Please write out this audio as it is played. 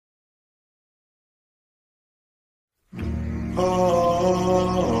I'm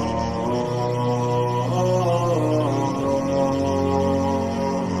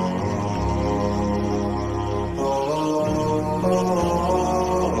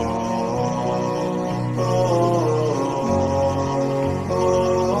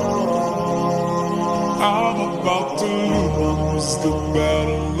about to lose the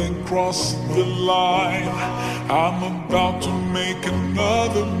battle and cross the line. I'm about to make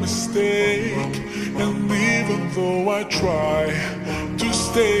another mistake, and even though I try to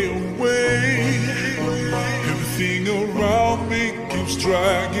stay away, everything around me keeps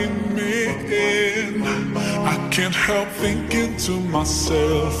dragging me in. I can't help thinking to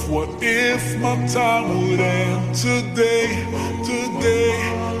myself, what if my time would end today, today,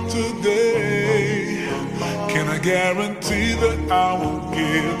 today? Can I guarantee that I will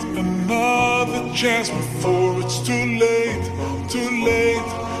get another chance before it's too late, too late,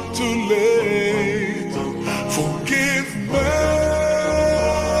 too late? Forgive me.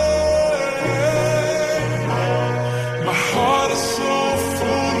 My heart is so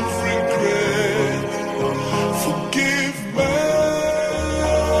full of regret. Forgive me.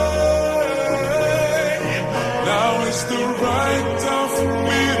 Now is the right time for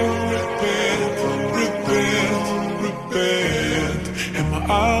me to repent, repent, repent. Am I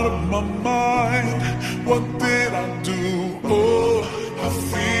out of my mind? What did I do? Oh, I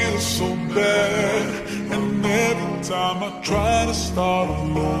feel so bad. And every time I try to start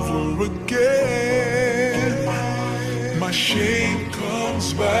all over again, my shame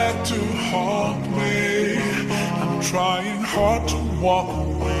comes back to haunt me. I'm trying hard to walk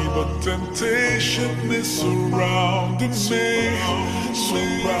away, but temptation is surrounding me,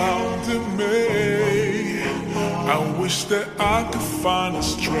 surrounding me. I wish that I could find the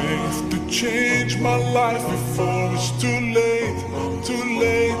strength to change my life before it's too late, too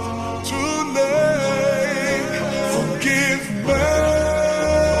late, too late. Forgive me.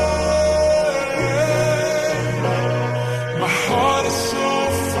 My heart is so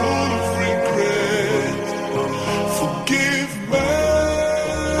full of regret. Forgive me.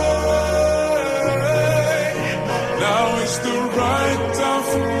 Now is the right time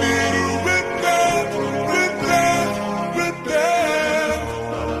for me to repent, repent, repent.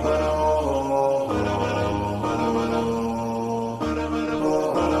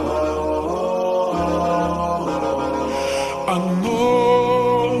 I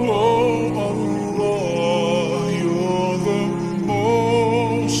know, Allah, you're the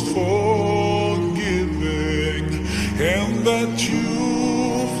most forgiving, and that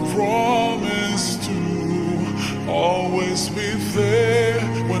you've promised to always be there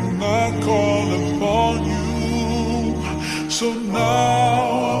when I call upon you. So now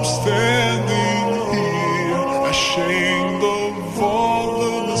I'm standing here, ashamed of all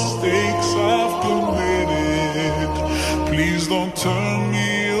the mistakes I've committed. Please don't turn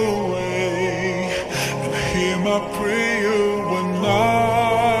me away, and hear my prayer when I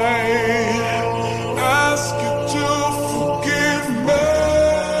ask you to forgive me.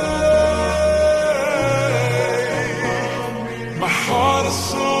 My heart is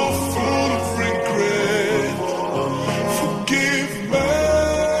so full of regret. Forgive me.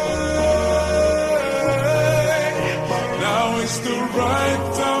 Now is the right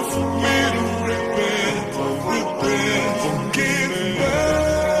time for me to repent, repent. Forgive me.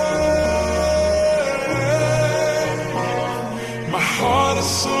 My heart is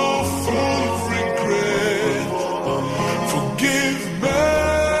so full of regret. Forgive me.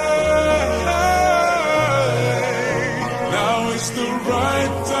 Now is the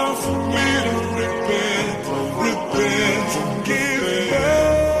right time for me to repent, repent. Forgive me.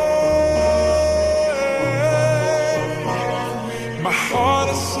 My heart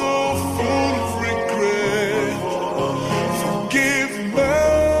is so full of regret. Forgive me.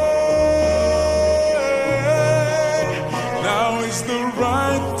 Now is the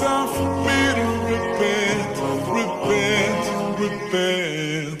right time for me to repent, repent, repent.